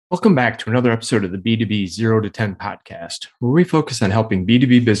Welcome back to another episode of the B2B 0 to 10 podcast, where we focus on helping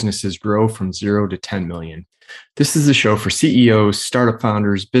B2B businesses grow from 0 to 10 million. This is the show for CEOs, startup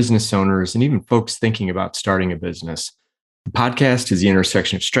founders, business owners, and even folks thinking about starting a business. The podcast is the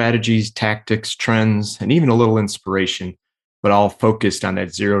intersection of strategies, tactics, trends, and even a little inspiration, but all focused on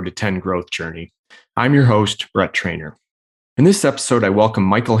that 0 to 10 growth journey. I'm your host, Brett Trainer. In this episode, I welcome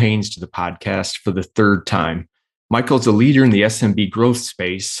Michael Haynes to the podcast for the third time. Michael's a leader in the SMB growth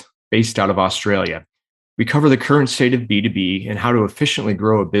space based out of Australia. We cover the current state of B2B and how to efficiently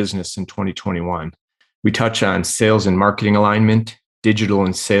grow a business in 2021. We touch on sales and marketing alignment, digital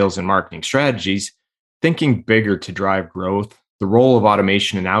and sales and marketing strategies, thinking bigger to drive growth, the role of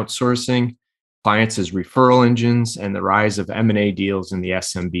automation and outsourcing, clients as referral engines, and the rise of M&A deals in the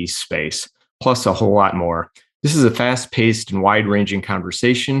SMB space, plus a whole lot more. This is a fast-paced and wide-ranging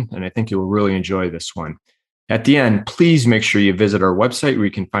conversation, and I think you'll really enjoy this one. At the end, please make sure you visit our website where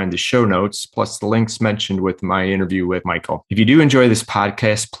you can find the show notes, plus the links mentioned with my interview with Michael. If you do enjoy this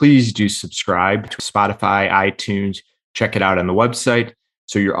podcast, please do subscribe to Spotify, iTunes, check it out on the website,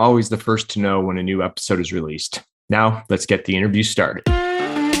 so you're always the first to know when a new episode is released. Now, let's get the interview started.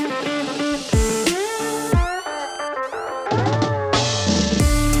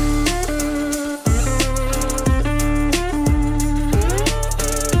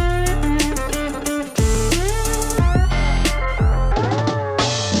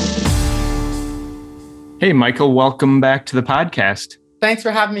 Hey, Michael, welcome back to the podcast. Thanks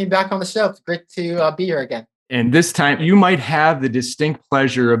for having me back on the show. It's great to be here again. And this time, you might have the distinct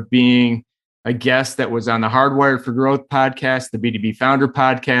pleasure of being a guest that was on the Hardwired for Growth podcast, the B2B Founder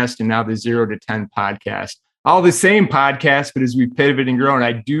podcast, and now the 0 to 10 podcast. All the same podcast, but as we pivot and grow, and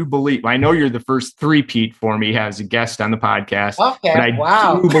I know you're the first three-peat for me as a guest on the podcast. Okay, but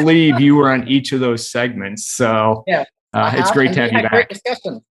I do believe you were on each of those segments. So yeah, it's great to have you back. Great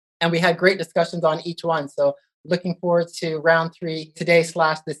discussions. And we had great discussions on each one. So looking forward to round 3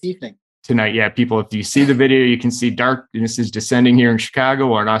 today/this evening. Tonight, yeah, people, if you see the video, you can see darkness is descending here in Chicago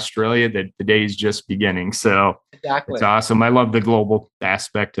or in Australia, that the day is just beginning. So exactly. It's awesome. I love the global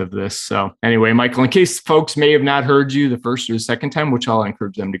aspect of this. So anyway, Michael, in case folks may have not heard you the first or the second time, which I'll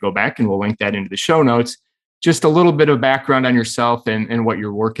encourage them to go back, and we'll link that into the show notes, just a little bit of background on yourself and what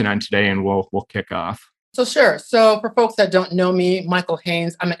you're working on today, and we'll kick off. So sure. So for folks that don't know me, Michael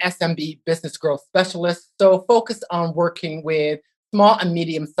Haynes, I'm an SMB business growth specialist. So focused on working with small and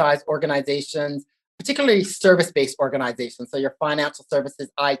medium-sized organizations, particularly service-based organizations. So your financial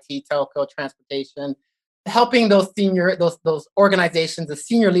services, IT, telco, transportation, helping those organizations, the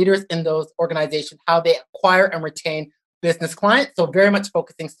senior leaders in those organizations, how they acquire and retain business clients. So very much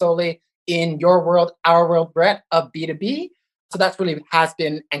focusing solely in your world, our world, Brett, of B2B. So that's really has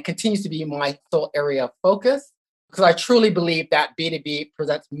been and continues to be my sole area of focus, because I truly believe that B2B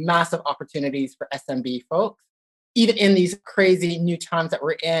presents massive opportunities for SMB folks. Even in these crazy new times that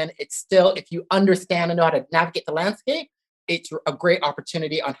we're in, it's still, if you understand and know how to navigate the landscape, it's a great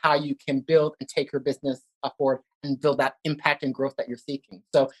opportunity on how you can build and take your business forward and build that impact and growth that you're seeking.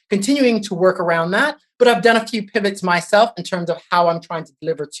 So continuing to work around that, but I've done a few pivots myself in terms of how I'm trying to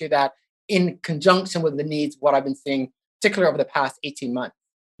deliver to that in conjunction with the needs, what I've been seeing, particularly over the past 18 months.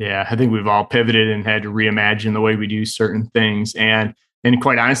 Yeah, I think we've all pivoted and had to reimagine the way we do certain things. And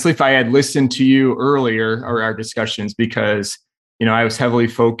quite honestly, if I had listened to you earlier or our discussions, because I was heavily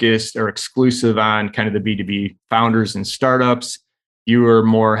focused or exclusive on kind of the B2B founders and startups, you were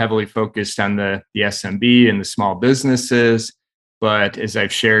more heavily focused on the SMB and the small businesses. But as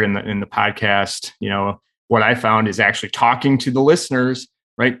I've shared in the podcast, what I found is actually talking to the listeners.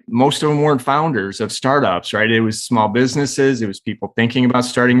 Right. Most of them weren't founders of startups, right? It was small businesses. It was people thinking about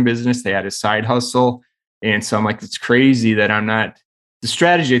starting a business. They had a side hustle. And so I'm like, it's crazy that I'm not the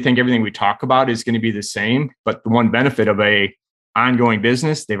strategy. I think everything we talk about is going to be the same, but the one benefit of a ongoing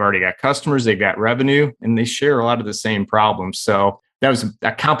business, they've already got customers, they've got revenue, and they share a lot of the same problems. So that was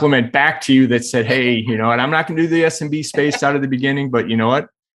a compliment back to you that said, hey, and I'm not going to do the SMB space out of the beginning, but you know what?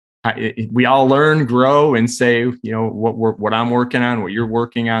 We all learn, grow, and say, what I'm working on, what you're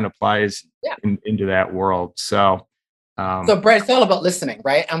working on applies into that world. So Brett, it's all about listening,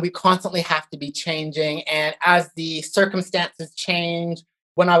 right? And we constantly have to be changing. And as the circumstances change,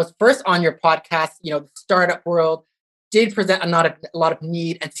 when I was first on your podcast, the startup world did present a lot of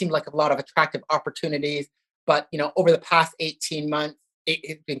need and seemed like a lot of attractive opportunities. But, over the past 18 months,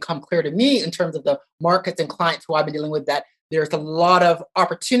 it's become clear to me in terms of the markets and clients who I've been dealing with that there's a lot of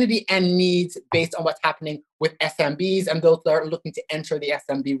opportunity and needs based on what's happening with SMBs and those that are looking to enter the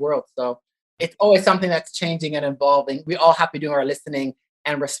SMB world. So it's always something that's changing and evolving. We all have to do our listening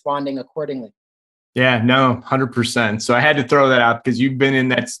and responding accordingly. Yeah, no, 100%. So I had to throw that out because you've been in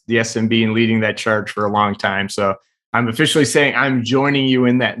the SMB and leading that charge for a long time. So I'm officially saying I'm joining you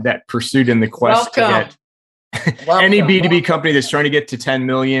in that pursuit and the quest to Welcome. get any Welcome. B2B company that's trying to get to 10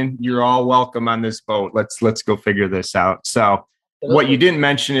 million. You're all welcome on this boat. Let's go figure this out. So what you Absolutely. didn't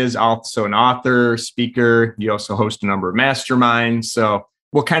mention is also an author, speaker. You also host a number of masterminds. So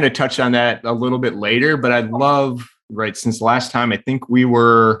we'll kind of touch on that a little bit later, but I'd love, right, since last time, I think we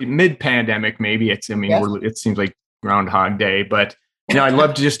were mid-pandemic, maybe Yes. it seems like Groundhog Day, but I'd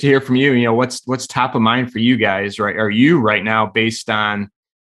love to just hear from you. What's top of mind for you guys, right? Are you right now based on,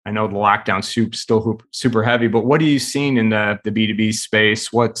 I know the lockdown still super heavy, but what are you seeing in the B2B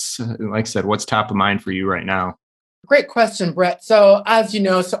space? Like I said, what's top of mind for you right now? Great question, Brett. So as you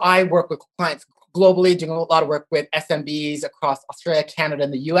know, I work with clients globally, doing a lot of work with SMBs across Australia, Canada,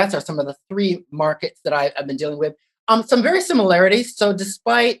 and the US are some of the three markets that I've been dealing with. Some very similarities. So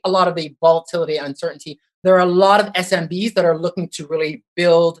despite a lot of the volatility and uncertainty, there are a lot of SMBs that are looking to really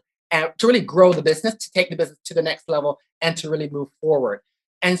build and to really grow the business, to take the business to the next level and to really move forward.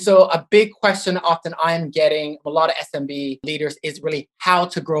 And so a big question often I'm getting from a lot of SMB leaders is really how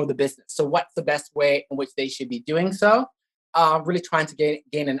to grow the business. So what's the best way in which they should be doing so? Really trying to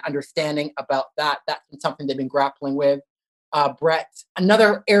gain an understanding about that. That's been something they've been grappling with. Brett,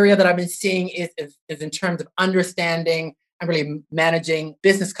 another area that I've been seeing is in terms of understanding and really managing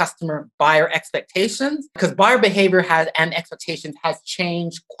business customer buyer expectations, because buyer behavior and expectations has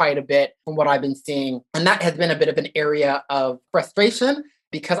changed quite a bit from what I've been seeing. And that has been a bit of an area of frustration,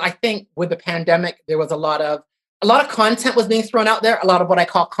 because I think with the pandemic, there was a lot of content was being thrown out there, a lot of what I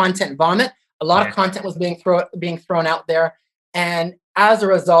call content vomit. A lot of content was being thrown out there. And as a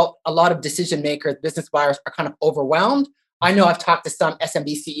result, a lot of decision makers, business buyers are kind of overwhelmed. I know I've talked to some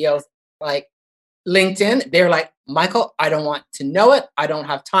SMB CEOs like LinkedIn. They're like, Michael, I don't want to know it. I don't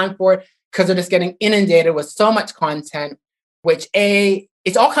have time for it, because they're just getting inundated with so much content, which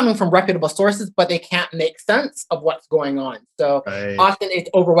it's all coming from reputable sources, but they can't make sense of what's going on. So often it's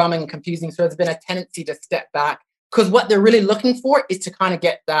overwhelming and confusing. So there's been a tendency to step back, because what they're really looking for is to kind of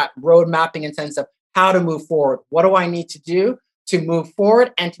get that road mapping and sense of how to move forward. What do I need to do to move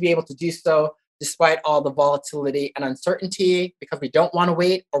forward and to be able to do so despite all the volatility and uncertainty, because we don't want to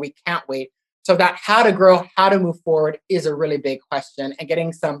wait or we can't wait. So that how to grow, how to move forward is a really big question, and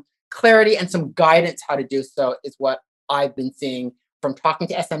getting some clarity and some guidance how to do so is what I've been seeing from talking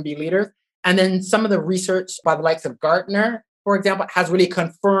to SMB leaders. And then some of the research by the likes of Gartner, for example, has really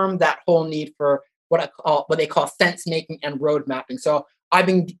confirmed that whole need for what they call sense making and road mapping. So I've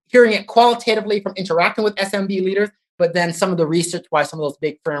been hearing it qualitatively from interacting with SMB leaders, but then some of the research by some of those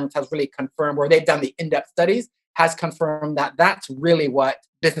big firms has really confirmed, where they've done the in-depth studies, has confirmed that that's really what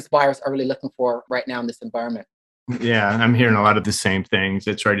business buyers are really looking for right now in this environment. Yeah, I'm hearing a lot of the same things.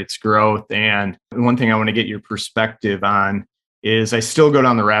 It's right, it's growth. And one thing I want to get your perspective on is I still go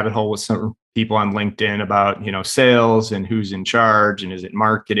down the rabbit hole with some people on LinkedIn about, sales and who's in charge and is it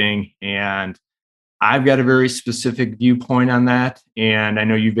marketing? And I've got a very specific viewpoint on that. And I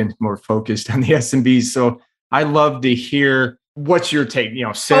know you've been more focused on the SMBs. So I love to hear what's your take,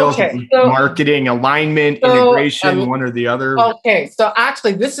 sales, Okay, so marketing, alignment, so integration, one or the other. okay, so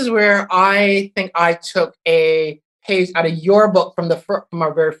actually, this is where I think I took a page out of your book from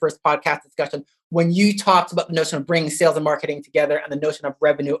our very first podcast discussion, when you talked about the notion of bringing sales and marketing together and the notion of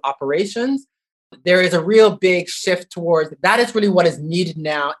revenue operations. There is a real big shift towards that is really what is needed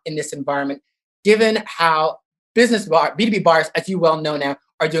now in this environment, given how B2B buyers, as you well know now,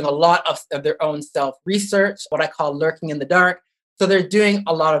 are doing a lot of their own self-research, what I call lurking in the dark. So they're doing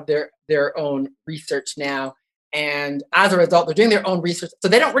a lot of their own research now. And as a result, they're doing their own research. So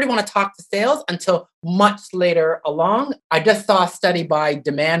they don't really want to talk to sales until much later along. I just saw a study by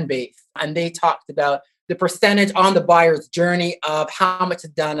Demandbase, and they talked about the percentage on the buyer's journey of how much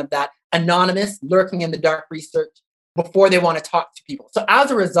is done of that anonymous lurking in the dark research before they want to talk to people. So as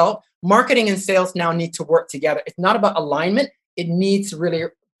a result, marketing and sales now need to work together. It's not about alignment. It needs to really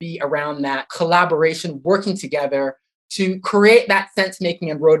be around that collaboration, working together to create that sense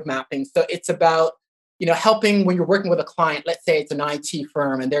making and road mapping. So it's about helping when you're working with a client. Let's say it's an IT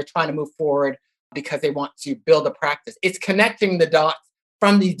firm and they're trying to move forward because they want to build a practice. It's connecting the dots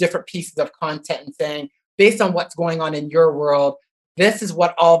from these different pieces of content and saying, based on what's going on in your world, this is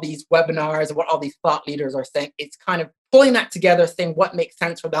what all these webinars and what all these thought leaders are saying. It's kind of pulling that together, saying what makes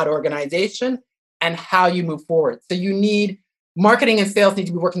sense for that organization and how you move forward. So you need marketing and sales need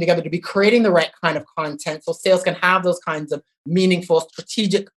to be working together to be creating the right kind of content, so sales can have those kinds of meaningful,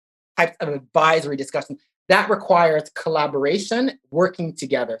 strategic types of advisory discussions. That requires collaboration, working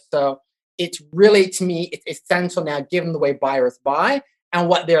together. So it's really, to me, it's essential now, given the way buyers buy, and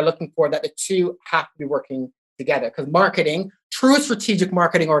what they're looking for, that the two have to be working together. Because marketing, true strategic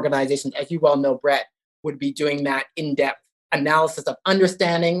marketing organizations, as you well know, Brett, would be doing that in-depth analysis of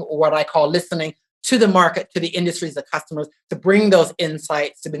understanding, what I call listening to the market, to the industries, the customers, to bring those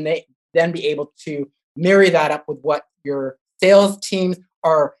insights to then be able to marry that up with what your sales teams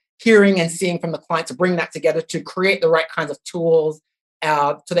are hearing and seeing from the client, to bring that together to create the right kinds of tools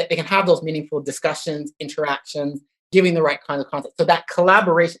so that they can have those meaningful discussions, interactions, giving the right kind of content. So that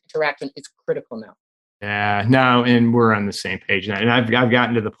collaboration interaction is critical now. Yeah, no, and we're on the same page. And I've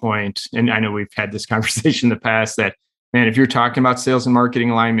gotten to the point, and I know we've had this conversation in the past, that, man, if you're talking about sales and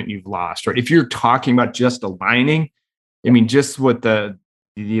marketing alignment, you've lost, right? If you're talking about just aligning, I mean, just what the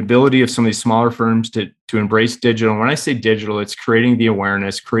ability of some of these smaller firms to embrace digital. And when I say digital, it's creating the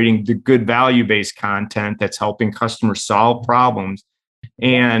awareness, creating the good value-based content that's helping customers solve problems.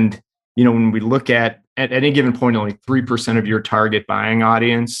 And, when we look at any given point, only 3% of your target buying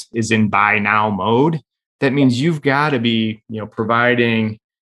audience is in buy now mode. That means you've got to be, providing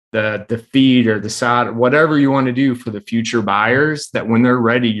the feed or the sod, whatever you want to do for the future buyers, that when they're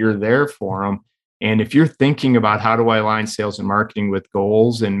ready, you're there for them. And if you're thinking about how do I align sales and marketing with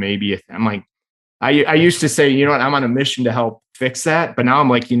goals, and maybe if I'm like, I used to say, I'm on a mission to help fix that. But now I'm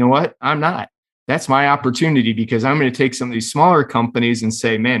like, I'm not. That's my opportunity, because I'm going to take some of these smaller companies and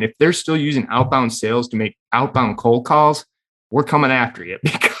say, man, if they're still using outbound sales to make outbound cold calls, we're coming after you,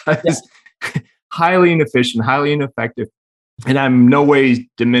 because highly inefficient, highly ineffective. And I'm no way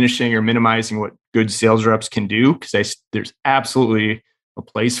diminishing or minimizing what good sales reps can do, because there's absolutely a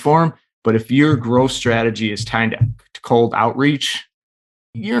place for them. But if your growth strategy is tied to cold outreach,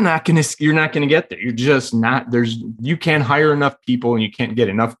 you're not going to get there. You're just not. You can't hire enough people, and you can't get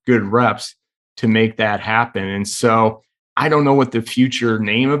enough good reps to make that happen. And so I don't know what the future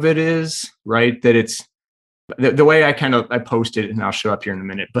name of it is, right? That it's the way I posted it, and I'll show up here in a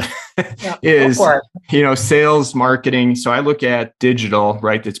minute, but is, sales marketing. So I look at digital,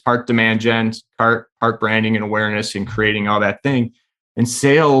 right? It's part demand gen, part branding and awareness and creating all that thing. And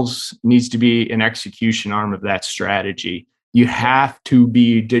sales needs to be an execution arm of that strategy. You have to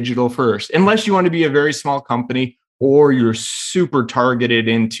be digital first, unless you want to be a very small company, or you're super targeted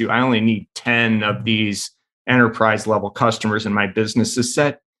into, I only need 10 of these enterprise level customers in my business to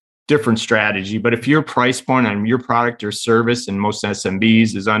set different strategy. But if your price point on your product or service, and most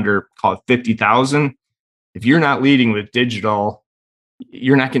SMBs is under, call it 50,000, if you're not leading with digital,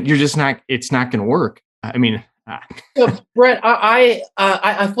 it's not going to work. I mean, so Brett, I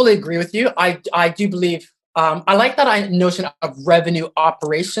fully agree with you. I do believe, I like that notion of revenue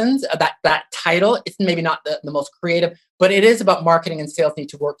operations, that title. It's maybe not the most creative, but it is about marketing and sales need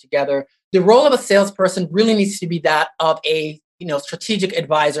to work together. The role of a salesperson really needs to be that of a strategic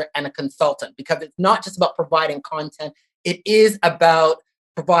advisor and a consultant, because it's not just about providing content. It is about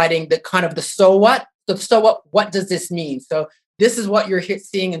providing the kind of the so what. What does this mean? So this is what you're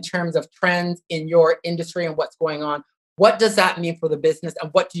seeing in terms of trends in your industry and what's going on. What does that mean for the business,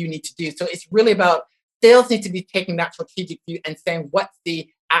 and what do you need to do? So it's really about sales need to be taking that strategic view and saying, what's the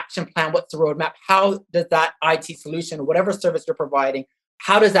action plan? What's the roadmap? How does that IT solution, whatever service you're providing,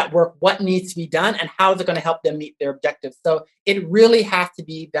 how does that work? What needs to be done? And how is it going to help them meet their objectives? So it really has to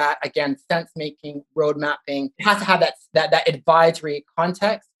be that, again, sense-making, road mapping. It has to have that advisory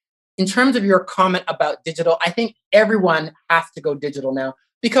context. In terms of your comment about digital, I think everyone has to go digital now,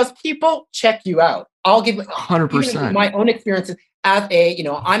 because people check you out. I'll give 100% my own experiences as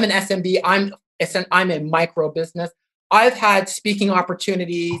I'm an SMB. I'm a micro business. I've had speaking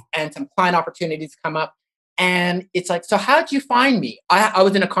opportunities and some client opportunities come up. And it's like, so how'd you find me? I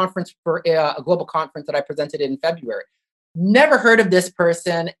was in a conference for a global conference that I presented in February. Never heard of this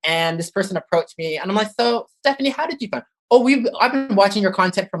person. And this person approached me. And I'm like, so Stephanie, how did you find? Oh, I've been watching your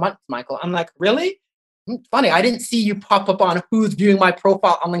content for months, Michael. I'm like, really? Funny. I didn't see you pop up on who's viewing my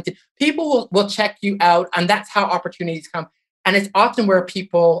profile on LinkedIn. People will check you out. And that's how opportunities come. And it's often where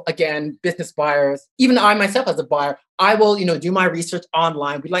people, again, business buyers, even I myself as a buyer, I will, do my research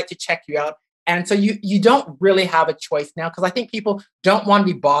online. We'd like to check you out. And so you don't really have a choice now, because I think people don't want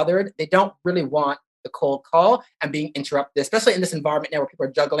to be bothered. They don't really want the cold call and being interrupted, especially in this environment now where people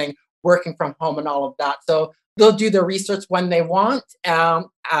are juggling, working from home and all of that. So they'll do their research when they want,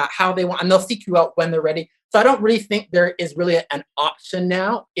 how they want, and they'll seek you out when they're ready. So I don't really think there is really an option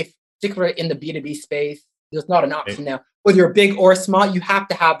now, if particularly in the B2B space, there's not an option now. Whether you're big or small, you have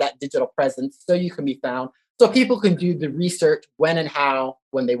to have that digital presence so you can be found. So people can do the research when and how,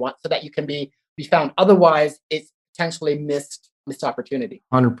 when they want, so that you can be found. Otherwise, it's potentially missed opportunity.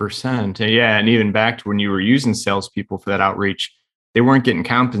 100%. Yeah. And even back to when you were using salespeople for that outreach, they weren't getting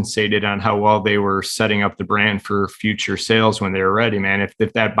compensated on how well they were setting up the brand for future sales when they were ready, man.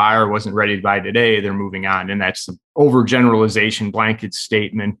 If that buyer wasn't ready to buy today, they're moving on. And that's the overgeneralization blanket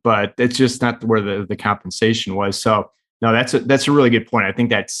statement, but that's just not where the compensation was. So no, that's a really good point. I think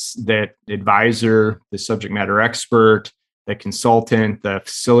that advisor, the subject matter expert, the consultant, the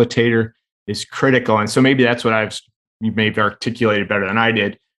facilitator is critical. And so maybe that's what you may have articulated better than I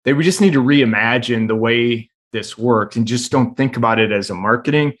did. That we just need to reimagine the way this works and just don't think about it as a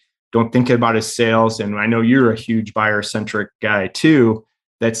marketing, don't think about it as sales. And I know you're a huge buyer centric guy too,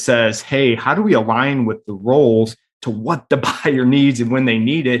 that says, hey, how do we align with the roles to what the buyer needs and when they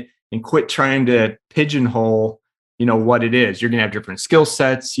need it, and quit trying to pigeonhole, what it is. You're going to have different skill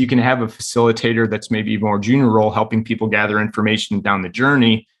sets. You can have a facilitator that's maybe more junior role, helping people gather information down the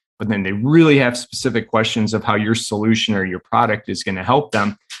journey, but then they really have specific questions of how your solution or your product is going to help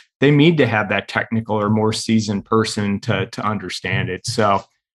them. They need to have that technical or more seasoned person to understand it. So,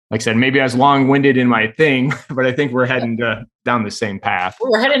 like I said, maybe I was long-winded in my thing, but I think we're heading down the same path.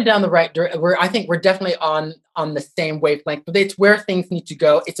 We're heading down the right direction. I think we're definitely on the same wavelength, but it's where things need to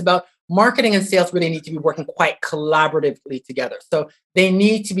go. It's about marketing and sales really need to be working quite collaboratively together. So they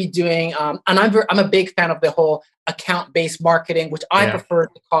need to be doing, and I'm a big fan of the whole account-based marketing, which I prefer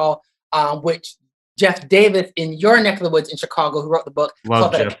to call, which Jeff Davis in your neck of the woods in Chicago, who wrote the book,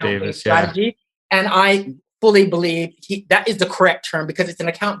 called Jeff Davis strategy. And I fully believe that is the correct term, because it's an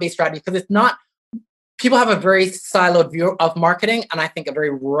account-based strategy, because it's not, people have a very siloed view of marketing, and I think a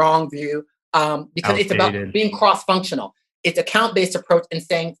very wrong view, because it's about being cross-functional. It's account-based approach and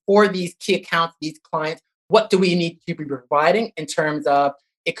saying, for these key accounts, these clients, what do we need to be providing in terms of,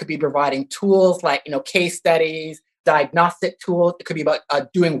 it could be providing tools like, case studies, diagnostic tools. It could be about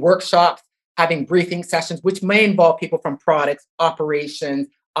doing workshops, having briefing sessions, which may involve people from products, operations,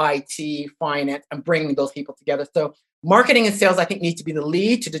 IT, finance, and bringing those people together. So marketing and sales, I think, need to be the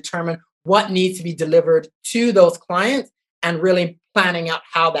lead to determine what needs to be delivered to those clients and really planning out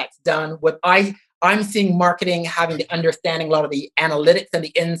how that's done. I'm seeing marketing having the understanding, a lot of the analytics and the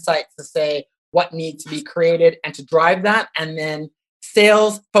insights to say what needs to be created and to drive that. And then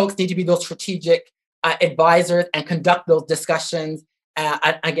sales folks need to be those strategic advisors and conduct those discussions,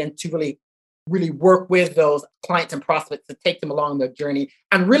 again, to really work with those clients and prospects to take them along their journey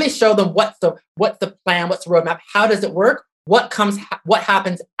and really show them what's the plan, what's the roadmap, how does it work, what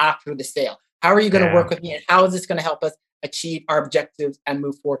happens after the sale, how are you going to work with me, and how is this going to help us achieve our objectives and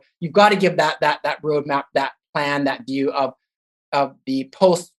move forward. You've got to give that roadmap, that plan, that view of the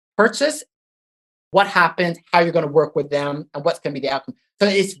post-purchase, what happens, how you're going to work with them, and what's going to be the outcome. So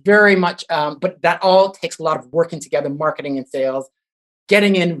it's very much, but that all takes a lot of working together, marketing and sales,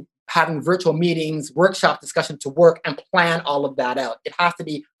 getting in, having virtual meetings, workshop discussion to work and plan all of that out. It has to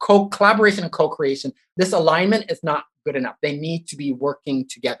be collaboration and co-creation. This alignment is not good enough. They need to be working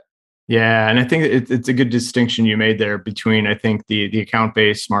together. Yeah, and I think it's a good distinction you made there between, I think, the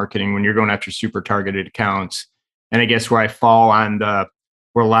account-based marketing when you're going after super targeted accounts, and I guess where I fall on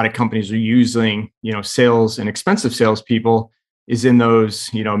where a lot of companies are using, sales and expensive salespeople is in those,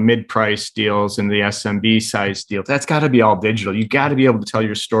 mid-price deals and the SMB size deals. That's got to be all digital. You got to be able to tell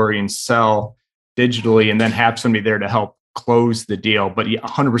your story and sell digitally, and then have somebody there to help close the deal. But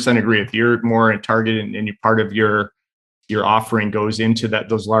 100% agree, if you're more targeted and you're part of your offering goes into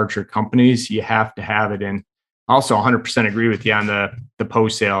those larger companies, you have to have it in. Also 100% agree with you on the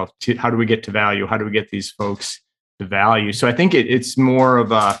post sale. How do we get to value? How do we get these folks to value? So I think it's more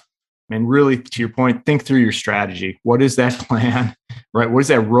of really, to your point, think through your strategy. What is that plan, right? What does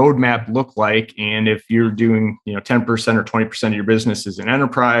that roadmap look like? And if you're doing, 10% or 20% of your business is an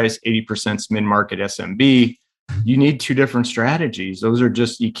enterprise, 80% is mid-market SMB, you need two different strategies. Those are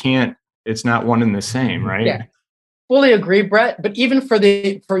just, it's not one and the same, right? Yeah. Fully agree, Brett. But even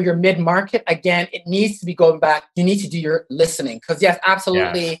for your mid-market, again, it needs to be going back. You need to do your listening, because yes,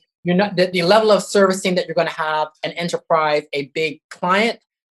 absolutely. Yes. You're not the level of servicing that you're going to have an enterprise, a big client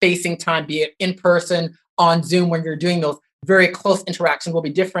facing time, be it in person, on Zoom, when you're doing those very close interactions, will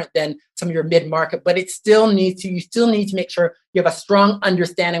be different than some of your mid-market. But you still need to make sure you have a strong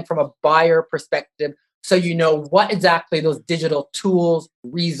understanding from a buyer perspective, so you know what exactly those digital tools,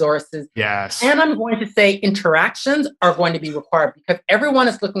 resources. Yes. And I'm going to say interactions are going to be required, because everyone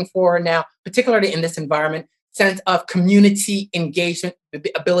is looking for now, particularly in this environment, sense of community engagement,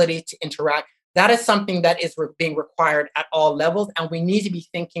 the ability to interact. That is something that is being required at all levels. And we need to be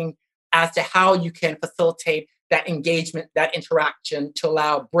thinking as to how you can facilitate that engagement, that interaction, to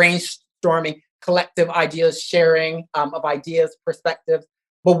allow brainstorming, collective ideas, sharing of ideas, perspectives.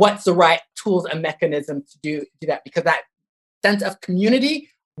 But what's the right tools and mechanisms to do that? Because that sense of community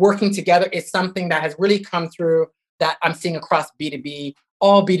working together is something that has really come through that I'm seeing across B2B,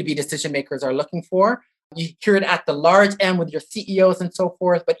 all B2B decision makers are looking for. You hear it at the large end with your CEOs and so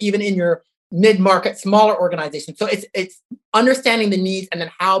forth, but even in your mid-market, smaller organizations. So it's understanding the needs and then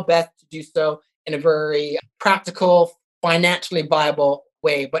how best to do so in a very practical, financially viable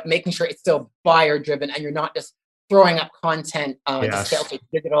way, but making sure it's still buyer driven and you're not just throwing up content just say, Yes. okay,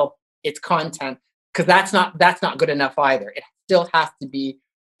 digital, it's content, because that's not good enough either. It still has to be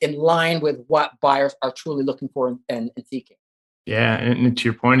in line with what buyers are truly looking for and seeking. Yeah, and to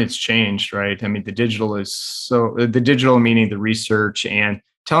your point, it's changed, right? I mean, the digital meaning the research and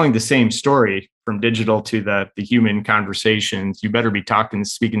telling the same story from digital to the human conversations. You better be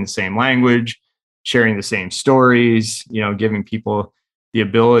speaking the same language, sharing the same stories, giving people the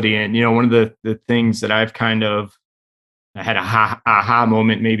ability. And one of the things that I had a aha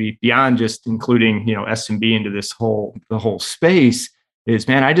moment, maybe beyond just including SMB into the whole space, is,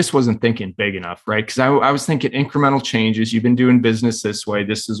 man, I just wasn't thinking big enough, right? Because I was thinking incremental changes. You've been doing business this way.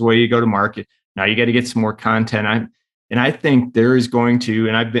 This is the way you go to market. Now you got to get some more content. And I think there is going to,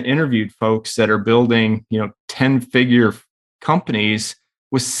 and I've been interviewed folks that are building 10-figure companies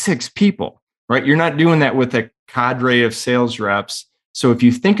with 6 people, right? You're not doing that with a cadre of sales reps. So if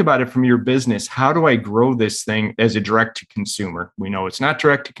you think about it from your business, how do I grow this thing as a direct to consumer? We know it's not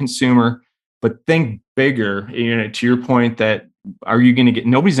direct to consumer, but think bigger. To your point, that are you going to get,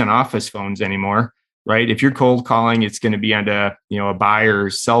 nobody's on office phones anymore, right? If you're cold calling, it's going to be on a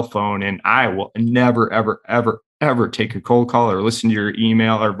buyer's cell phone. And I will never, ever, ever, ever take a cold call or listen to your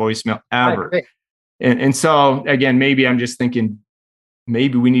email or voicemail ever. And so again, maybe I'm just thinking,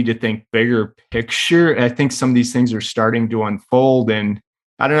 maybe we need to think bigger picture. I think some of these things are starting to unfold, and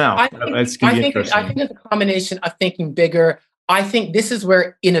I don't know. It's going to be interesting. I think it's a combination of thinking bigger. I think this is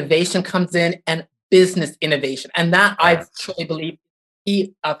where innovation comes in and business innovation. And that I truly believe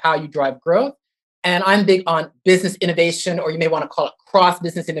key of how you drive growth. And I'm big on business innovation, or you may want to call it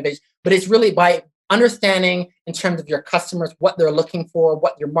cross-business innovation, but it's really by understanding in terms of your customers, what they're looking for,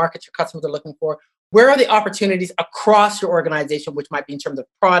 what your markets, your customers are looking for. Where are the opportunities across your organization, which might be in terms of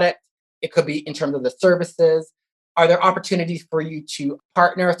product, it could be in terms of the services. Are there opportunities for you to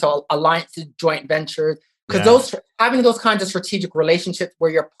partner, so alliances, joint ventures? Because having those kinds of strategic relationships where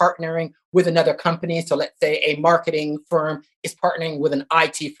you're partnering with another company, so let's say a marketing firm is partnering with an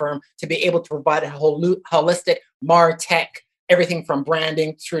IT firm to be able to provide a whole holistic MarTech, everything from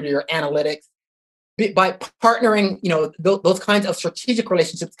branding through to your analytics. By partnering, those kinds of strategic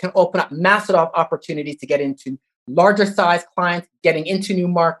relationships can open up massive opportunities to get into larger size clients, getting into new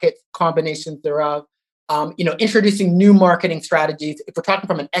markets, combinations thereof. Introducing new marketing strategies. If we're talking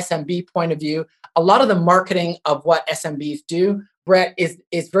from an SMB point of view, a lot of the marketing of what SMBs do, Brett,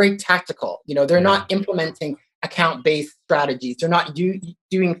 is very tactical. They're not implementing account-based strategies. They're not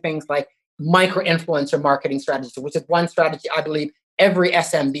doing things like micro-influencer marketing strategies, which is one strategy I believe every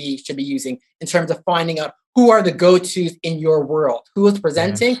SMB should be using in terms of finding out who are the go-tos in your world, who is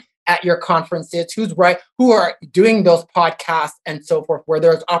presenting at your conferences, who are doing those podcasts and so forth, where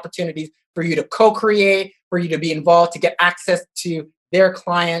there's opportunities for you to co-create, for you to be involved, to get access to their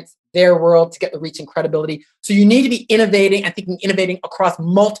clients, their world, to get the reach and credibility. So you need to be innovating and innovating across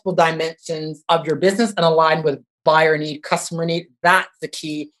multiple dimensions of your business and aligned with buyer need, customer need. That's the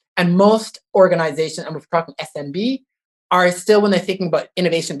key. And most organizations, and we're talking SMB, are still, when they're thinking about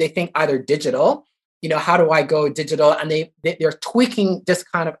innovation, they think either digital, how do I go digital? And they're tweaking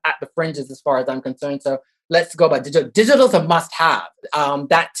just kind of at the fringes as far as I'm concerned. So let's go about digital. Digital is a must-have.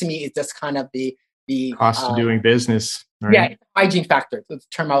 That to me is just kind of the cost of doing business. Right? Yeah, hygiene factor. That's the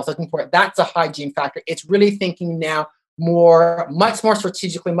term I was looking for. That's a hygiene factor. It's really thinking now much more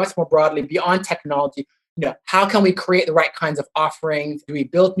strategically, much more broadly beyond technology. How can we create the right kinds of offerings? Do we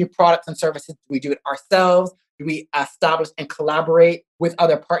build new products and services? Do we do it ourselves? Do we establish and collaborate with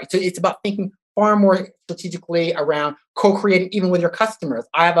other parties? So it's about thinking far more strategically around co-creating even with your customers.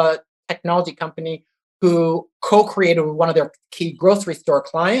 I have a technology company who co-created with one of their key grocery store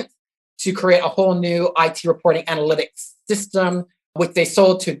clients to create a whole new IT reporting analytics system, which they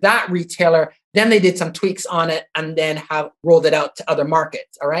sold to that retailer. Then they did some tweaks on it and then have rolled it out to other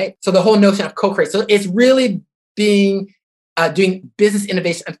markets. All right. So the whole notion of co-create. So it's really doing business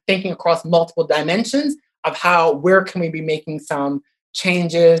innovation and thinking across multiple dimensions of where can we be making some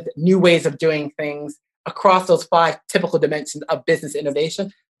changes, new ways of doing things across those 5 typical dimensions of business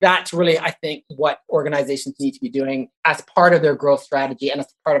innovation. That's really, I think, what organizations need to be doing as part of their growth strategy and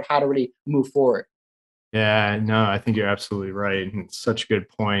as part of how to really move forward. Yeah, no, I think you're absolutely right. And it's such a good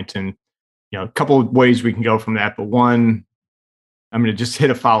point. And, a couple of ways we can go from that. But one, I'm going to just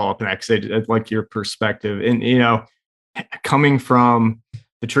hit a follow-up on that because I like your perspective. And, coming from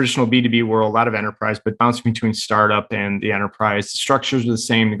the traditional B2B world, a lot of enterprise, but bouncing between startup and the enterprise. The structures were the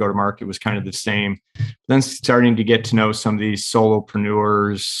same. The go-to-market was kind of the same. Then starting to get to know some of these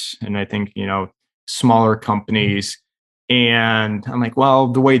solopreneurs and I think, smaller companies. And I'm like, well,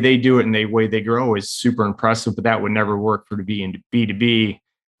 the way they do it and the way they grow is super impressive, but that would never work for B2B.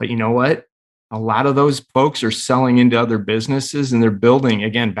 But you know what? A lot of those folks are selling into other businesses and they're building,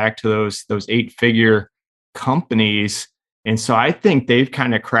 again, back to those 8-figure companies. And so I think they've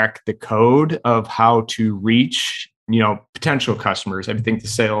kind of cracked the code of how to reach, potential customers. I think the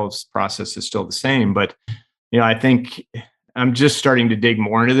sales process is still the same, but, I think I'm just starting to dig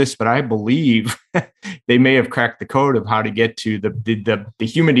more into this, but I believe they may have cracked the code of how to get to the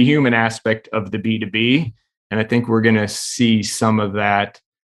human to human aspect of the B2B. And I think we're going to see some of that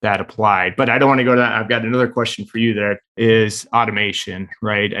applied, but I don't want to go to that. I've got another question for you that is automation,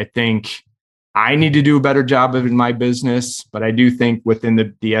 right? I think I need to do a better job of it in my business, but I do think within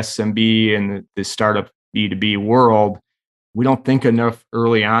the SMB and the startup B2B world, we don't think enough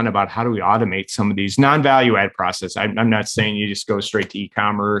early on about how do we automate some of these non-value add process. I'm not saying you just go straight to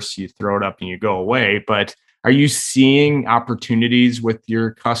e-commerce, you throw it up and you go away, but are you seeing opportunities with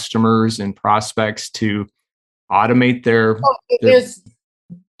your customers and prospects to automate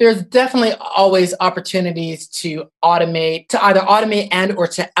There's definitely always opportunities to either automate and or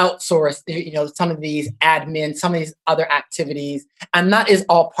to outsource, some of these admin, some of these other activities. And that is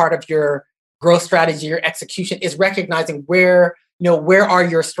all part of your growth strategy. Your execution is recognizing where are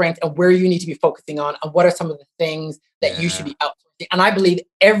your strengths and where you need to be focusing on and what are some of the things that you should be outsourcing. And I believe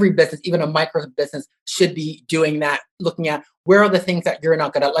every business, even a micro business, should be doing that, looking at where are the things that you're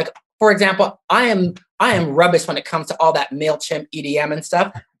not good at. Like, for example, I am rubbish when it comes to all that MailChimp, EDM and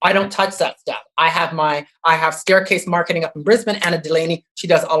stuff. I don't touch that stuff. I have Staircase Marketing up in Brisbane, Anna Delaney. She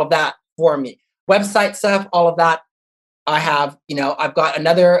does all of that for me. Website stuff, all of that. I have, I've got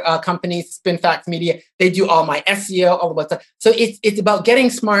another company, SpinFax Media. They do all my SEO, all of that stuff. So it's about getting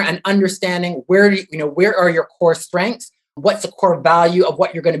smart and understanding where are your core strengths, what's the core value of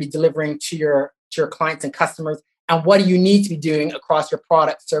what you're going to be delivering to your clients and customers, and what do you need to be doing across your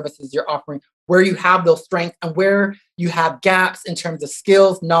product, services you're offering, where you have those strengths and where you have gaps in terms of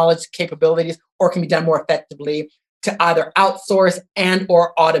skills, knowledge, capabilities, or can be done more effectively to either outsource and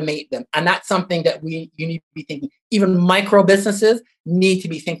or automate them. And that's something that you need to be thinking. Even micro businesses need to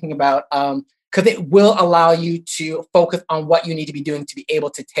be thinking about because it will allow you to focus on what you need to be doing to be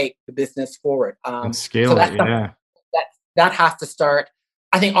able to take the business forward. And scale it, yeah. That has to start.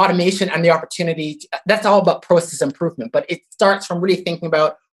 I think automation and the opportunity, that's all about process improvement, but it starts from really thinking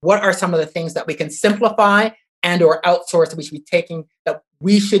about what are some of the things that we can simplify and or outsource that we should be taking that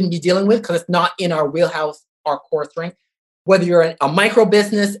we shouldn't be dealing with because it's not in our wheelhouse, our core strength. Whether you're a micro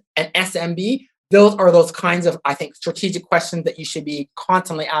business, an SMB, those are those kinds of, I think, strategic questions that you should be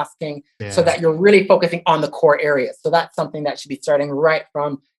constantly asking so that you're really focusing on the core areas. So that's something that should be starting right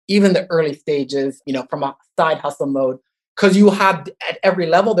from even the early stages, from a side hustle mode. Because you have at every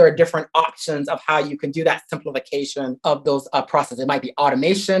level, there are different options of how you can do that simplification of those processes. It might be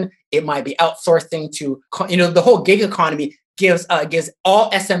automation. It might be outsourcing to, the whole gig economy gives all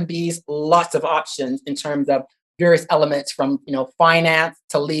SMBs lots of options in terms of various elements from, finance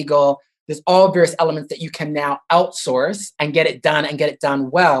to legal. There's all various elements that you can now outsource and get it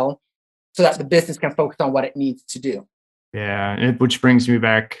done well so that the business can focus on what it needs to do. Yeah, which brings me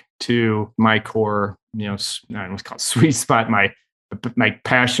back to my core, I don't call it sweet spot. My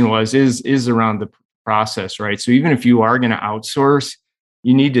passion is around the process, right? So even if you are going to outsource,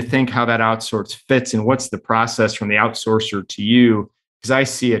 you need to think how that outsource fits and what's the process from the outsourcer to you. Because I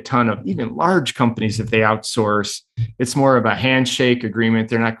see a ton of even large companies, if they outsource, it's more of a handshake agreement.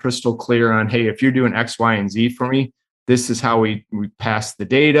 They're not crystal clear on, hey, if you're doing X, Y, and Z for me, this is how we pass the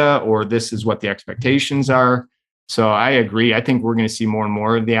data, or this is what the expectations are. So I agree. I think we're going to see more and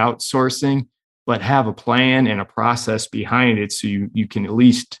more of the outsourcing, but have a plan and a process behind it so you can at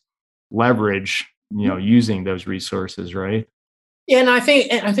least leverage, using those resources, right? Yeah, and I think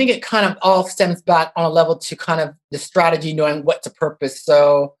it kind of all stems back on a level to kind of the strategy, knowing what's a purpose.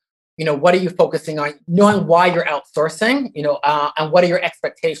 So, what are you focusing on? Knowing why you're outsourcing, and what are your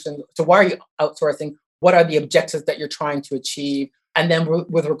expectations? So why are you outsourcing? What are the objectives that you're trying to achieve? And then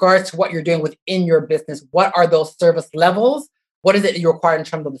with regards to what you're doing within your business, what are those service levels? What is it you require in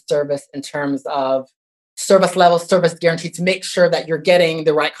terms of the service, in terms of service levels, service guarantee, to make sure that you're getting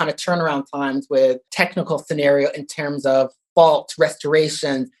the right kind of turnaround times with technical scenario in terms of fault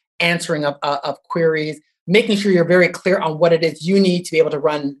restorations, answering of queries, making sure you're very clear on what it is you need to be able to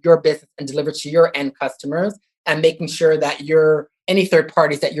run your business and deliver to your end customers, and making sure that any third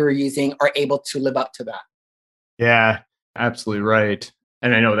parties that you're using are able to live up to that. Yeah, absolutely right.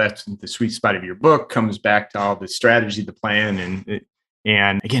 And I know that's the sweet spot of your book, comes back to all the strategy, the plan, and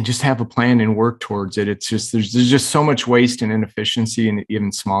again, just have a plan and work towards it. It's just there's just so much waste and inefficiency in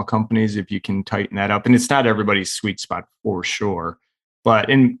even small companies if you can tighten that up. And it's not everybody's sweet spot for sure. But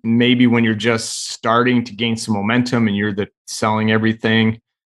maybe when you're just starting to gain some momentum and you're selling everything.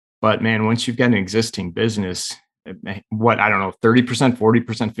 But man, once you've got an existing business, what, I don't know, 30%,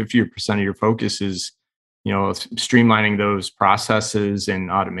 40%, 50% of your focus is, streamlining those processes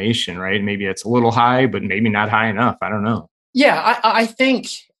and automation, right? Maybe it's a little high, but maybe not high enough. I don't know. Yeah, I think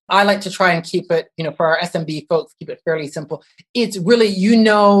I like to try and keep it, for our SMB folks, keep it fairly simple. It's really,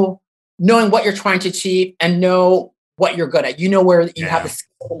 knowing what you're trying to achieve and know what you're good at. You know where you have the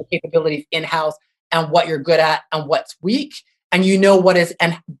skills and the capabilities in-house and what you're good at and what's weak. And you know what is,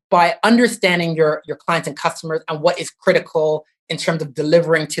 and by understanding your clients and customers and what is critical in terms of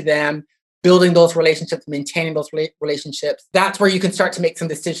delivering to them, building those relationships, maintaining those relationships, that's where you can start to make some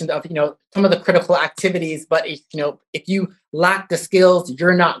decisions of, some of the critical activities. But if you lack the skills,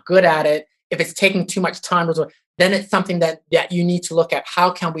 you're not good at it, if it's taking too much time, then it's something that you need to look at.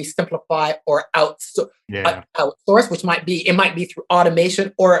 How can we simplify or outsource, which might be through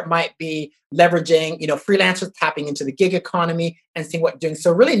automation, or it might be leveraging, freelancers, tapping into the gig economy and seeing what you're doing.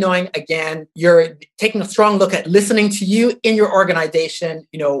 So really knowing, again, you're taking a strong look at listening to you in your organization.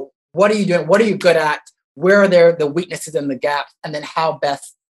 What are you doing? What are you good at? Where are there the weaknesses and the gaps? And then how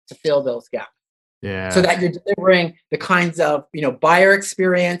best to fill those gaps. Yeah. So that you're delivering the kinds of, buyer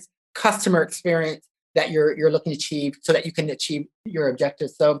experience, customer experience that you're looking to achieve so that you can achieve your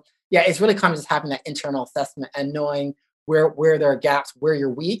objectives. So yeah, it's really kind of just having that internal assessment and knowing where there are gaps, where you're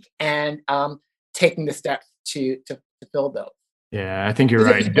weak, and taking the steps to fill those. Yeah, I think you're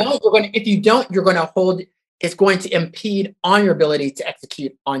right. If you don't, you're going to hold. It's going to impede on your ability to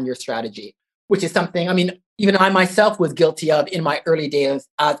execute on your strategy, which is something, even I myself was guilty of in my early days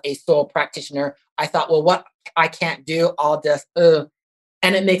as a sole practitioner. I thought, well, what I can't do, I'll just,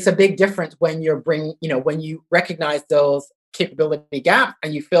 and it makes a big difference when when you recognize those capability gaps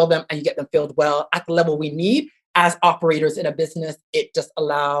and you fill them and you get them filled well at the level we need as operators in a business. It just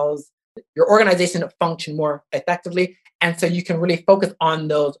allows your organization to function more effectively. And so you can really focus on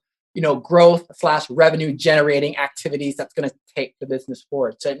those growth/revenue generating activities that's going to take the business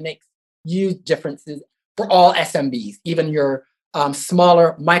forward. So it makes huge differences for all SMBs, even your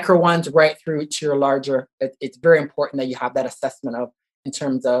smaller micro ones right through to your larger. It's very important that you have that assessment in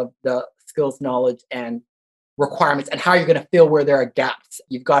terms of the skills, knowledge, and requirements and how you're going to fill where there are gaps.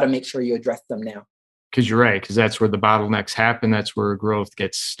 You've got to make sure you address them now. Because you're right, because that's where the bottlenecks happen. That's where growth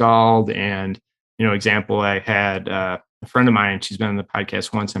gets stalled. And, example, I had a friend of mine, she's been on the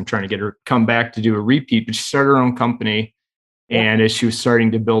podcast once. I'm trying to get her to come back to do a repeat, but she started her own company. And as she was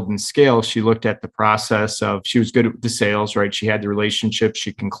starting to build and scale, she looked at the process of, she was good at the sales, right? She had the relationships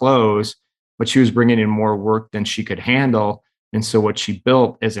she can close, but she was bringing in more work than she could handle. And so what she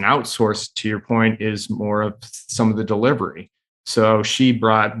built as an outsource, to your point, is more of some of the delivery. So she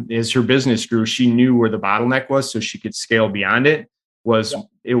brought, as her business grew, she knew where the bottleneck was so she could scale beyond it.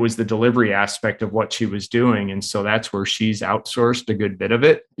 It was the delivery aspect of what she was doing. And so that's where she's outsourced a good bit of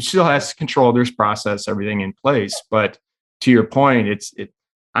it. She still has to control, there's process, everything in place. But to your point,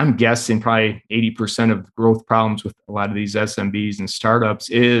 I'm guessing probably 80% of growth problems with a lot of these SMBs and startups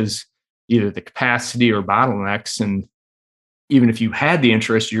is either the capacity or bottlenecks. And even if you had the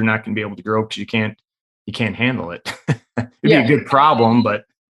interest, you're not going to be able to grow because you can't handle it. It'd be a good problem, but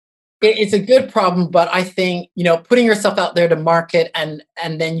it's a good problem. But I think, putting yourself out there to market and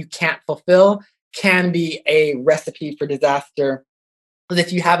then you can't fulfill can be a recipe for disaster. Because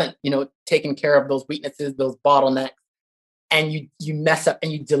if you haven't, taken care of those weaknesses, those bottlenecks, and you mess up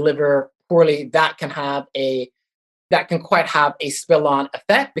and you deliver poorly, that can quite have a spill-on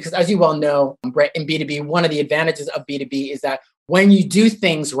effect. Because as you well know, Brett, in B2B, one of the advantages of B2B is that when you do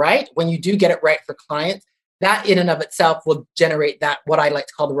things right, when you do get it right for clients, that in and of itself will generate that, what I like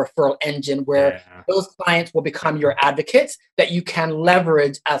to call the referral engine, where those clients will become your advocates that you can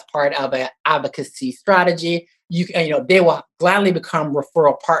leverage as part of an advocacy strategy. They will gladly become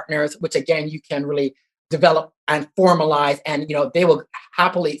referral partners, which again, you can really develop and formalize, and they will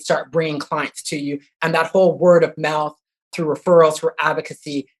happily start bringing clients to you. And that whole word of mouth through referrals, through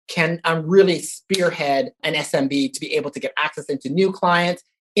advocacy, can really spearhead an SMB to be able to get access into new clients,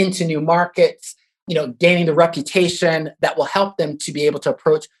 into new markets, gaining the reputation that will help them to be able to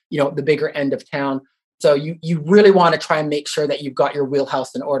approach, the bigger end of town. So you really want to try and make sure that you've got your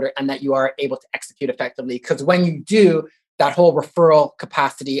wheelhouse in order and that you are able to execute effectively. Because when you do, that whole referral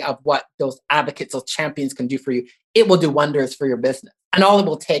capacity of what those advocates, those champions can do for you, it will do wonders for your business. And all it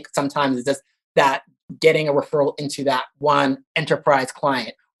will take sometimes is just that getting a referral into that one enterprise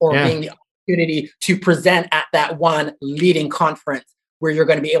client, or Yeah. being the opportunity to present at that one leading conference where you're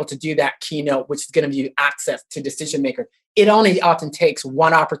going to be able to do that keynote, which is going to give you access to decision makers. It only often takes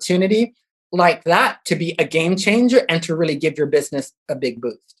one opportunity like that to be a game changer and to really give your business a big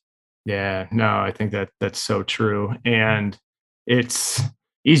boost. Yeah, no, I think that that's so true. And it's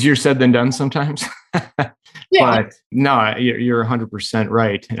easier said than done sometimes. Yeah. But no, you're 100%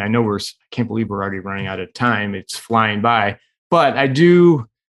 right. And I know I can't believe we're already running out of time. It's flying by. But I do,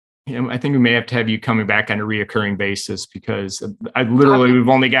 I think we may have to have you coming back on a reoccurring basis, because we've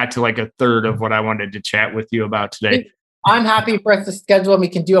only got to like a third of what I wanted to chat with you about today. I'm happy for us to schedule, and we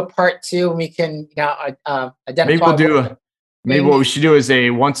can do a part two, and we can identify. Maybe what we should do is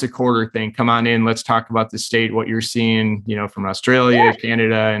a once a quarter thing. Come on in. Let's talk about the state, what you're seeing, from Australia,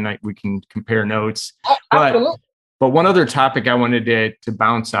 Canada, and we can compare notes. Absolutely. But one other topic I wanted to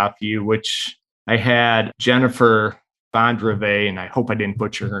bounce off you, which I had Jennifer Bondreve, and I hope I didn't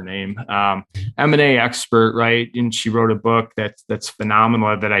butcher her name, M&A expert, right? And she wrote a book that's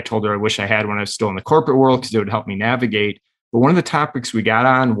phenomenal that I told her I wish I had when I was still in the corporate world, because it would help me navigate. But one of the topics we got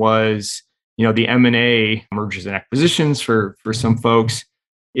on was, the M&A, mergers and acquisitions for some folks,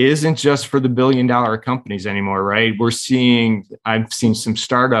 isn't just for the billion-dollar companies anymore, right? I've seen some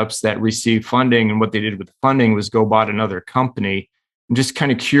startups that received funding, and what they did with the funding was go bought another company. I'm just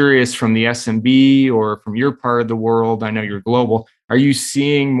kind of curious, from the SMB or from your part of the world, I know you're global, are you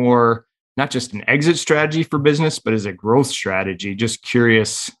seeing more, not just an exit strategy for business, but as a growth strategy? Just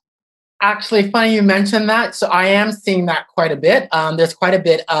curious. Actually, funny you mentioned that. So I am seeing that quite a bit. There's quite a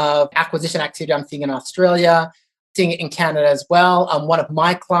bit of acquisition activity I'm seeing in Australia, seeing it in Canada as well. One of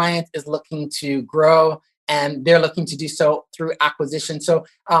my clients is looking to grow, and they're looking to do so through acquisition. So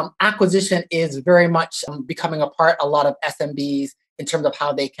acquisition is very much becoming a lot of SMBs in terms of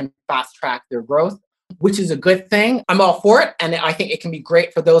how they can fast track their growth, which is a good thing. I'm all for it. And I think it can be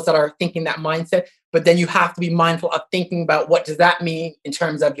great for those that are thinking that mindset. But then you have to be mindful of thinking about what does that mean in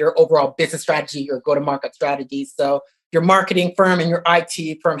terms of your overall business strategy, your go-to-market strategy. So your marketing firm and your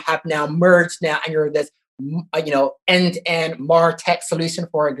IT firm have now merged now, and you're this, end-to-end MarTech solution,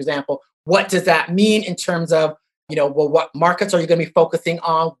 for example. What does that mean in terms of, what markets are you going to be focusing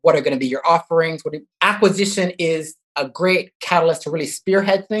on? What are going to be your offerings? Acquisition is a great catalyst to really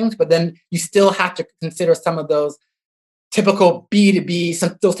spearhead things, but then you still have to consider some of those typical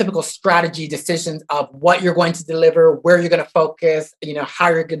B2B, those typical strategy decisions of what you're going to deliver, where you're going to focus, how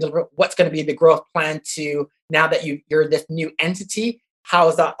you're going to deliver, what's going to be the growth plan to, now that you're this new entity, how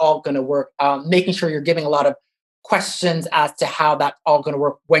is that all going to work? Making sure you're giving a lot of questions as to how that's all going to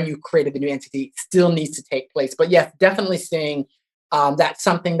work when you created the new entity still needs to take place. But yes, definitely seeing that's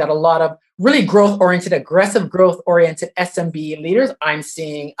something that a lot of really aggressive growth-oriented SMB leaders I'm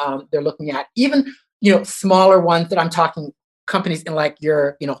seeing they're looking at. Even smaller ones that I'm talking, companies in like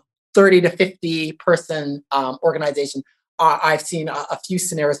your 30 to 50 person organization. I've seen a few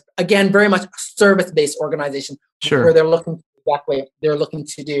scenarios. Again, very much service-based organization. Sure. Where they're looking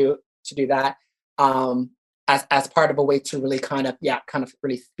to do that as part of a way to really kind of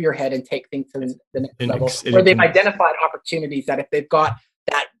really spearhead and take things to the next level. Where they've identified opportunities that if they've got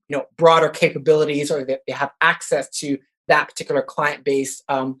that broader capabilities, or that they have access to that particular client base,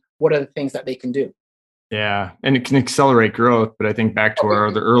 what are the things that they can do? Yeah, and it can accelerate growth. But I think back to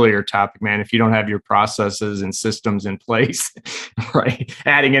our earlier topic, man, if you don't have your processes and systems in place, right,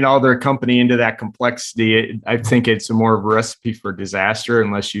 adding in all their company into that complexity, I think it's more of a recipe for disaster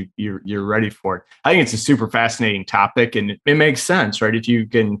unless you're ready for it. I think it's a super fascinating topic, and it makes sense, right? If you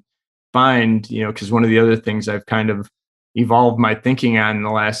can find, because one of the other things I've kind of evolved my thinking on in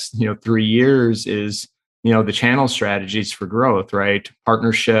the last 3 years is the channel strategies for growth, right?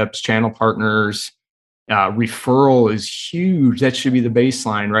 Partnerships, channel partners. Referral is huge. That should be the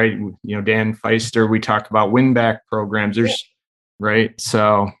baseline, right? Dan Feister, we talk about win-back programs. Right?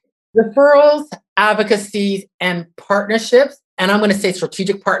 So referrals, advocacies, and partnerships. And I'm going to say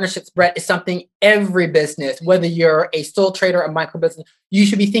strategic partnerships, Brett, is something every business, whether you're a sole trader or micro business, you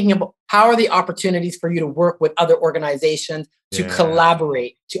should be thinking about how are the opportunities for you to work with other organizations to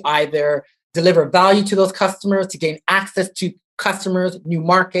collaborate, to either deliver value to those customers, to gain access to customers, new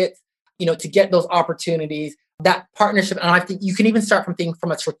markets, to get those opportunities, that partnership. And I think you can even start from thinking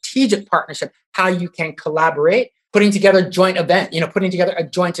from a strategic partnership, how you can collaborate, putting together a joint event,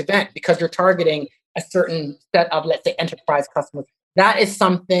 because you're targeting a certain set of, let's say, enterprise customers. That is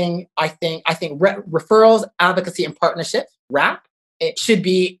something I think referrals, advocacy, and partnerships, RAP, it should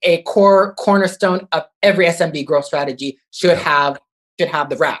be a cornerstone of every SMB growth strategy should have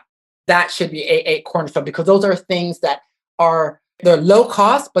the RAP. That should be a cornerstone, because those are things that are They're low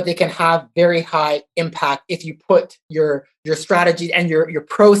cost, but they can have very high impact if you put your strategies and your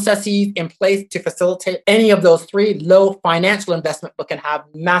processes in place to facilitate any of those three. Low financial investment, but can have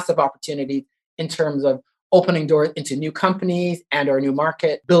massive opportunities in terms of opening doors into new companies and or new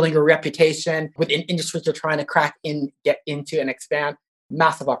market, building a reputation within industries you're trying to crack in, get into and expand.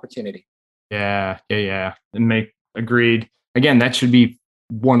 Massive opportunity. Yeah. Agreed. Again, that should be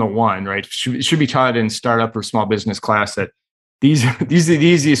 101, right? It should be taught in startup or small business class that these are the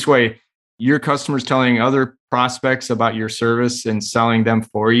easiest way. Your customers telling other prospects about your service and selling them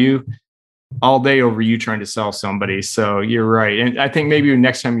for you all day over you trying to sell somebody. So you're right. And I think maybe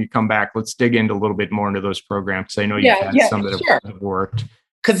next time you come back, let's dig into a little bit more into those programs. I know you've had some that have worked.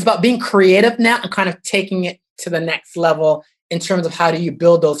 Because it's about being creative now and kind of taking it to the next level in terms of how do you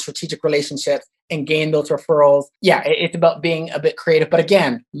build those strategic relationships and gain those referrals. Yeah, it's about being a bit creative, but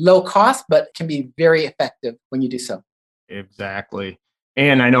again, low cost, but can be very effective when you do so. Exactly.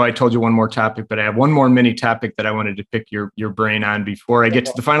 And I know I told you one more topic, but I have one more mini topic that I wanted to pick your brain on before I get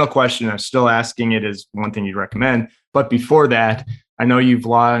to the final question. I'm still asking it as one thing you'd recommend. But before that, I know you've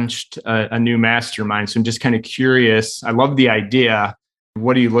launched a new mastermind. So I'm just kind of curious. I love the idea.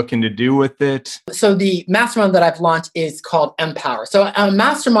 What are you looking to do with it? So the mastermind that I've launched is called Empower. So a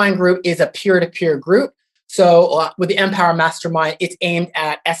mastermind group is a peer-to-peer group. So with the Empower Mastermind, it's aimed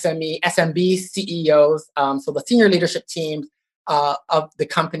at SMB CEOs, so the senior leadership teams of the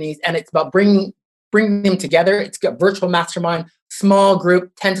companies, and it's about bringing them together. It's a virtual mastermind, small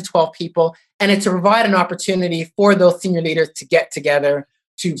group, 10 to 12 people, and it's to provide an opportunity for those senior leaders to get together,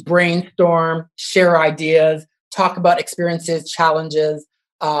 to brainstorm, share ideas, talk about experiences, challenges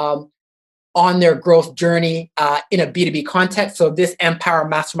on their growth journey in a B2B context. So this Empower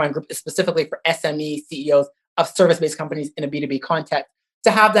Mastermind group is specifically for SME CEOs of service-based companies in a B2B context.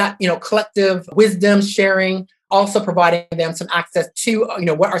 To have that, collective wisdom sharing, also providing them some access to,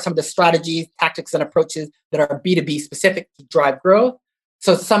 what are some of the strategies, tactics, and approaches that are B2B specific to drive growth.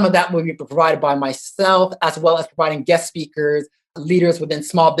 So some of that will be provided by myself, as well as providing guest speakers, leaders within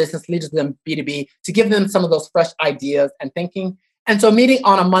small business, leaders within B2B, to give them some of those fresh ideas and thinking. And so meeting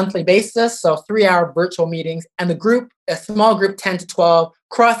on a monthly basis, so 3-hour virtual meetings, and the group, a small group, 10 to 12,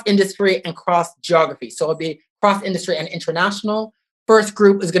 cross-industry and cross-geography. So it'll be cross-industry and international. First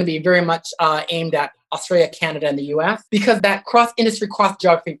group is going to be very much aimed at Australia, Canada, and the US, because that cross-industry,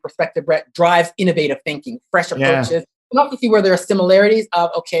 cross-geography perspective, Brett, drives innovative thinking, fresh approaches. And also see where there are similarities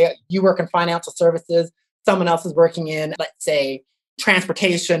of, okay, you work in financial services, someone else is working in, let's say,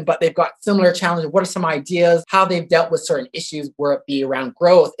 transportation, but they've got similar challenges. What are some ideas, how they've dealt with certain issues, where it be around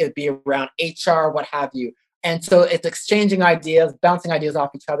growth, it'd be around HR, what have you. And so it's exchanging ideas, bouncing ideas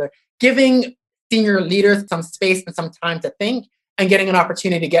off each other, giving senior leaders some space and some time to think, and getting an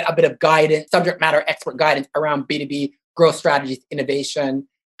opportunity to get a bit of guidance, subject matter expert guidance around B2B growth strategies, innovation.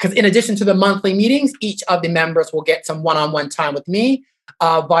 Because in addition to the monthly meetings, each of the members will get some one-on-one time with me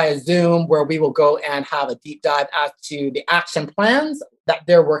via Zoom, where we will go and have a deep dive as to the action plans that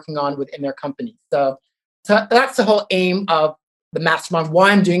they're working on within their company. So that's the whole aim of the mastermind.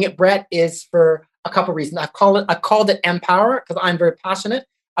 Why I'm doing it, Brett, is for a couple of reasons. I called it Empower because I'm very passionate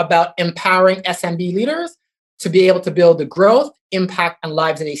about empowering SMB leaders to be able to build the growth, impact, and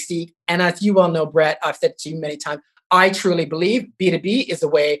lives that they seek. And as you well know, Brett, I've said to you many times, I truly believe B2B is a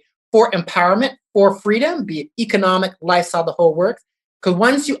way for empowerment, for freedom, be it economic, lifestyle, the whole works. Because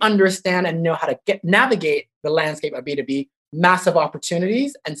once you understand and know how to navigate the landscape of B2B, massive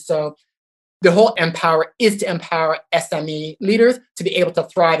opportunities. And so the whole Empower is to empower SME leaders to be able to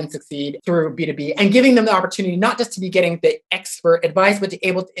thrive and succeed through B2B, and giving them the opportunity not just to be getting the expert advice, but to be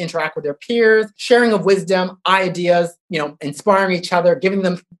able to interact with their peers, sharing of wisdom, ideas, inspiring each other, giving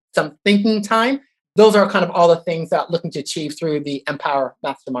them some thinking time. Those are kind of all the things that I'm looking to achieve through the Empower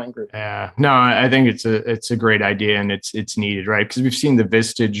Mastermind group. Yeah, no, I think it's a great idea, and it's needed, right? Because we've seen the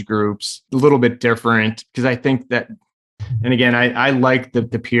Vistage groups a little bit different, because I think that, and again, I like the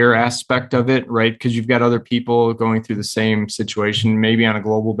peer aspect of it, right? Because you've got other people going through the same situation, maybe on a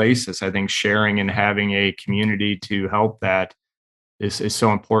global basis. I think sharing and having a community to help that is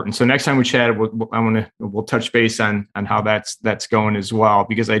so important. So next time we chat, we'll touch base on how that's going as well,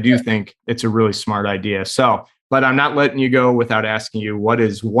 because I do think it's a really smart idea. So, but I'm not letting you go without asking you, what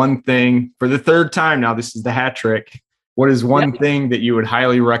is one thing, for the third time now, this is the hat trick, what is one thing that you would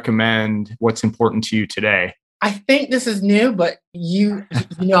highly recommend? What's important to you today? I think this is new, but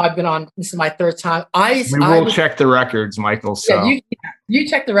I've been on, this is my third time. We will check the records, Michael. So you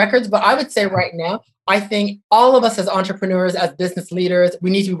check the records, but I would say right now, I think all of us as entrepreneurs, as business leaders,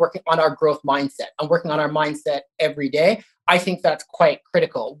 we need to be working on our growth mindset and working on our mindset every day. I think that's quite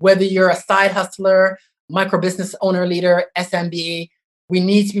critical. Whether you're a side hustler, micro business owner leader, SMB, we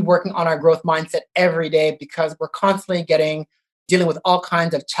need to be working on our growth mindset every day because we're constantly dealing with all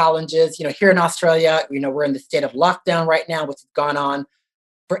kinds of challenges. Here in Australia, we're in the state of lockdown right now, which has gone on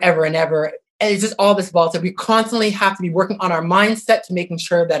forever and ever. And it's just all this volatility. We constantly have to be working on our mindset to making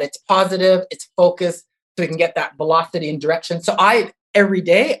sure that it's positive, it's focused, so we can get that velocity and direction. So every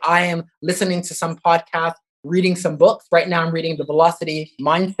day, I am listening to some podcasts, reading some books. Right now, I'm reading The Velocity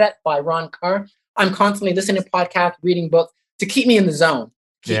Mindset by Ron Carr. I'm constantly listening to podcasts, reading books to keep me in the zone.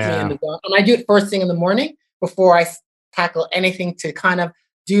 And I do it first thing in the morning before I tackle anything to kind of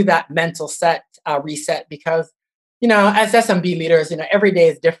do that mental reset because, as SMB leaders, every day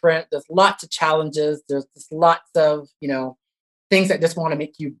is different. There's lots of challenges. There's just lots of, things that just want to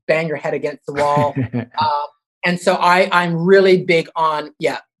make you bang your head against the wall. And so I'm really big on,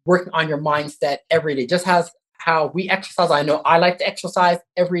 working on your mindset every day. Just as how we exercise, I know I like to exercise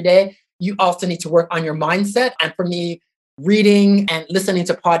every day. You also need to work on your mindset. And for me, reading and listening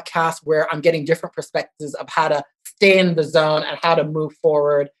to podcasts where I'm getting different perspectives of how to stay in the zone and how to move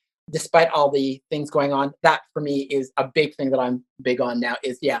forward despite all the things going on. That for me is a big thing that I'm big on now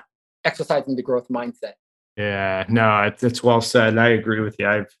is, exercising the growth mindset. Yeah, no, it's well said. I agree with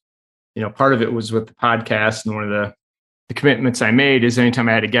you. Part of it was with the podcast, and one of the commitments I made is anytime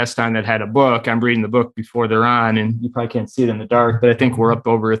I had a guest on that had a book, I'm reading the book before they're on, and you probably can't see it in the dark, but I think we're up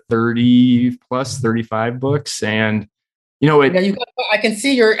over 30 plus 35 books. And, I can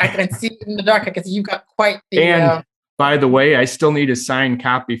see in the dark. I can see you've got quite the, by the way, I still need a signed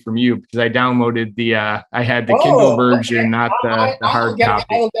copy from you because I downloaded I had the Kindle version, not the hard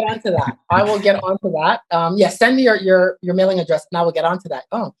copy. I will get onto that. Send me your mailing address and I will get onto that.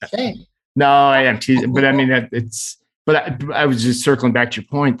 Oh, shame. No, I am teasing, but I mean, I was just circling back to your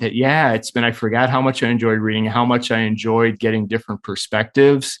point that, I forgot how much I enjoyed reading, how much I enjoyed getting different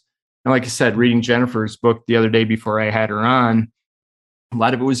perspectives. And like I said, reading Jennifer's book the other day before I had her on, a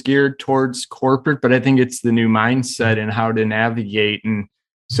lot of it was geared towards corporate, but I think it's the new mindset and how to navigate. And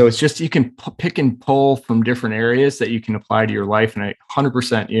so it's just, you can pick and pull from different areas that you can apply to your life. And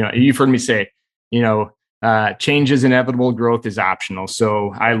 100%, you've heard me say, change is inevitable, growth is optional.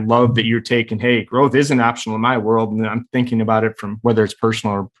 So I love that you're taking, hey, growth isn't optional in my world. And I'm thinking about it from whether it's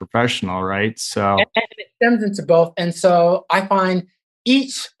personal or professional, right? So and it stems into both. And so I find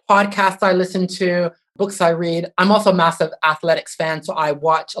each podcast I listen to, books I read, I'm also a massive athletics fan. So I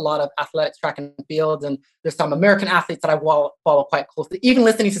watch a lot of athletics, track and field, and there's some American athletes that I follow quite closely, even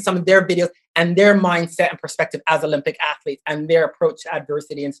listening to some of their videos and their mindset and perspective as Olympic athletes and their approach to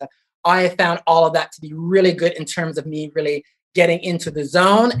adversity and stuff. I have found all of that to be really good in terms of me really getting into the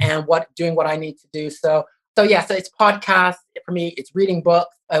zone and doing what I need to do. So it's podcasts. For me, it's reading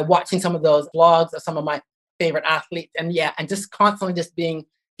books, watching some of those vlogs of some of my favorite athletes. And just constantly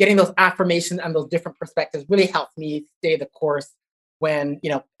getting those affirmations and those different perspectives really helps me stay the course when,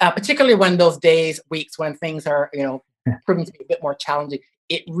 particularly when those days, weeks, when things are, proving to be a bit more challenging.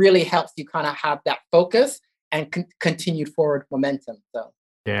 It really helps you kind of have that focus and continued forward momentum. So.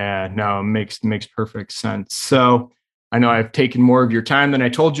 Yeah, no, it makes perfect sense. So I know I've taken more of your time than I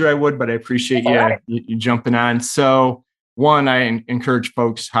told you I would, but I appreciate you jumping on. So one, I encourage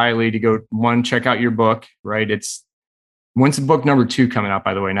folks highly to go, check out your book, right? When's the book number 2 coming out,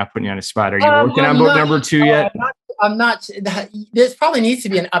 by the way? Not putting you on a spot. Are you working on book number 2 yet? I'm not. There probably needs to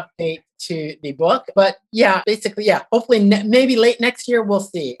be an update to the book, but basically, hopefully maybe late next year, we'll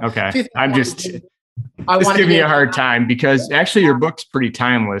see. Okay. I'm just giving you a hard time because actually your book's pretty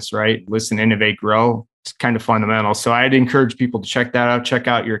timeless, right? Listen, Innovate, Grow. It's kind of fundamental. So I'd encourage people to check that out. Check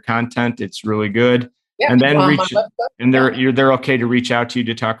out your content. It's really good. Yeah, and then they're okay to reach out to you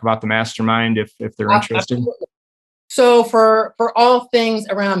to talk about the mastermind if they're interested. Absolutely. So for all things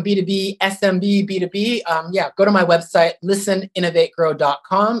around B2B, SMB, B2B, go to my website,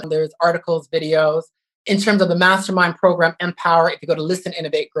 listeninnovategrow.com. There's articles, videos. In terms of the mastermind program, Empower, if you go to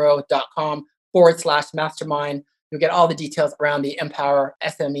listeninnovategrow.com/mastermind, you'll get all the details around the Empower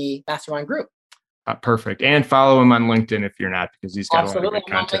SME mastermind group. Perfect. And follow him on LinkedIn if you're not, because he's got a lot of good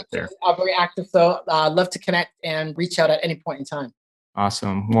content there. I'm very active, so I'd love to connect and reach out at any point in time.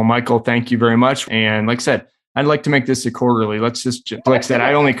 Awesome. Well, Michael, thank you very much. And like I said, I'd like to make this a quarterly. Let's just, like I said,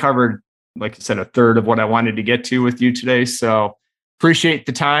 I only covered, like I said, a third of what I wanted to get to with you today. So appreciate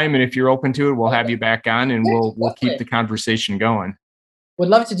the time. And if you're open to it, we'll have you back on and we'll keep the conversation going. Would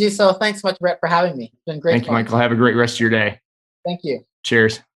love to do so. Thanks so much, Brett, for having me. It's been great. Thank you, Michael. Have a great rest of your day. Thank you.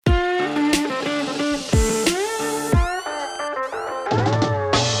 Cheers.